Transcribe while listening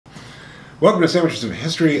Welcome to Sandwiches of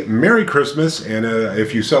History. Merry Christmas, and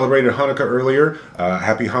if you celebrated Hanukkah earlier,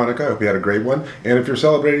 Happy Hanukkah. I hope you had a great one. And if you're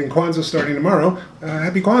celebrating Kwanzaa starting tomorrow,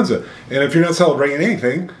 Happy Kwanzaa. And if you're not celebrating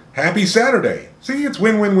anything, Happy Saturday. See, it's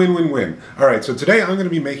win, win, win, win, win. All right, so today I'm going to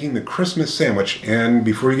be making the Christmas sandwich. And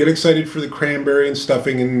before you get excited for the cranberry and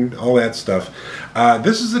stuffing and all that stuff,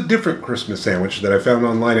 this is a different Christmas sandwich that I found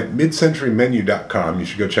online at midcenturymenu.com. You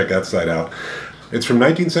should go check that site out. It's from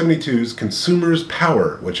 1972's Consumer's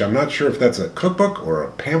Power, which I'm not sure if that's a cookbook or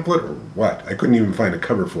a pamphlet or what. I couldn't even find a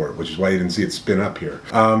cover for it, which is why you didn't see it spin up here.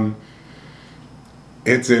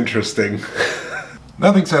 It's interesting.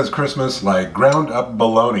 Nothing says Christmas like ground up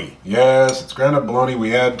bologna. Yes, it's ground up bologna.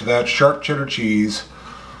 We add to that sharp cheddar cheese,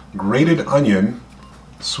 grated onion,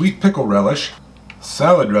 sweet pickle relish,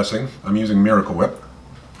 salad dressing, I'm using Miracle Whip,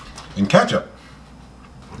 and ketchup.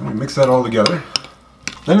 And we mix that all together.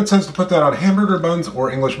 Then it says to put that on hamburger buns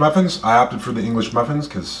or English muffins. I opted for the English muffins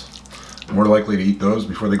because I'm more likely to eat those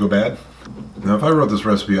before they go bad. Now if I wrote this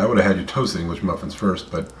recipe, I would have had you toast the English muffins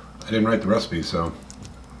first, but I didn't write the recipe, so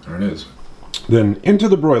there it is. Then into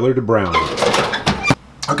the broiler to brown.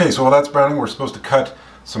 Okay, so while that's browning, we're supposed to cut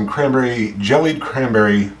some jellied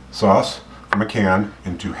cranberry sauce from a can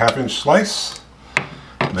into half-inch slice,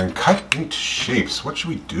 and then cut into shapes. What should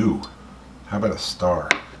we do? How about a star?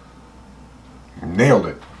 Nailed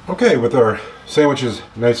it. Okay, with our sandwiches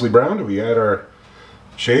nicely browned, we add our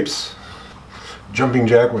shapes, jumping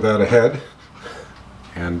jack without a head,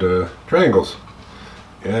 and triangles.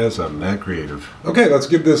 Yes, I'm that creative. Okay, let's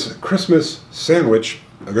give this Christmas sandwich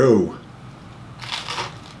a go.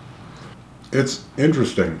 It's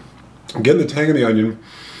interesting. I'm getting the tang of the onion,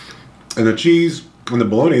 and the cheese, and the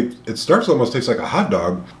bologna, it starts to almost taste like a hot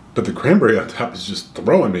dog, but the cranberry on top is just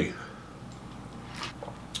throwing me.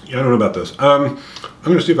 Yeah, I don't know about this. I'm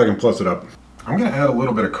going to see if I can plus it up. I'm going to add a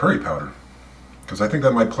little bit of curry powder, because I think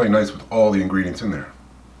that might play nice with all the ingredients in there.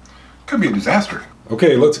 Could be a disaster.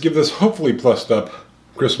 Okay, let's give this hopefully plussed up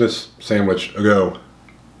Christmas sandwich a go.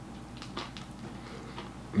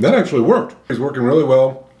 That actually worked. It's working really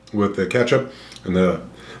well with the ketchup and the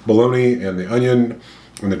bologna and the onion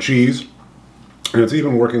and the cheese. And it's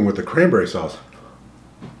even working with the cranberry sauce.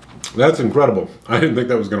 That's incredible. I didn't think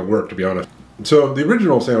that was going to work, to be honest. So the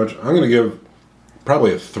original sandwich, I'm going to give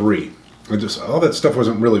probably a 3. All that stuff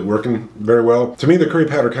wasn't really working very well. To me, the curry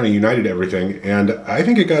powder kind of united everything, and I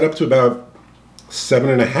think it got up to about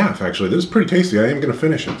 7.5, actually. This is pretty tasty. I am going to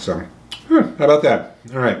finish it, so how about that?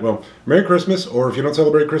 All right, well, Merry Christmas, or if you don't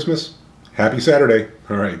celebrate Christmas, Happy Saturday.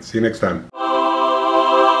 All right, see you next time.